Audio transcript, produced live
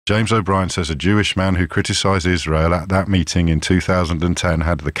James O'Brien says a Jewish man who criticised Israel at that meeting in 2010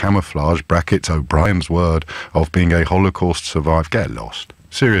 had the camouflage, brackets O'Brien's word, of being a Holocaust survivor. Get lost.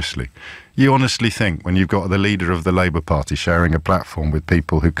 Seriously. You honestly think, when you've got the leader of the Labour Party sharing a platform with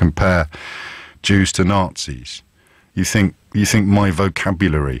people who compare Jews to Nazis, you think my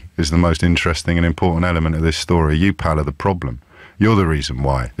vocabulary is the most interesting and important element of this story? You, pal, are the problem. You're the reason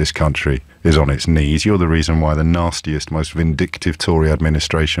why this country is on its knees. You're the reason why the nastiest, most vindictive Tory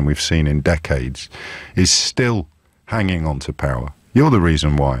administration we've seen in decades is still hanging on to power. You're the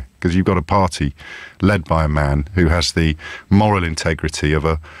reason why, because you've got a party led by a man who has the moral integrity of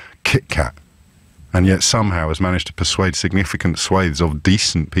a Kit Kat, and yet somehow has managed to persuade significant swathes of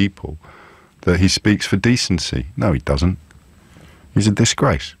decent people that he speaks for decency. No, he doesn't. He's a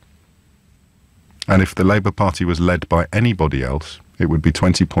disgrace. And if the Labour Party was led by anybody else, it would be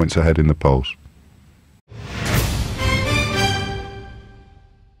 20 points ahead in the polls.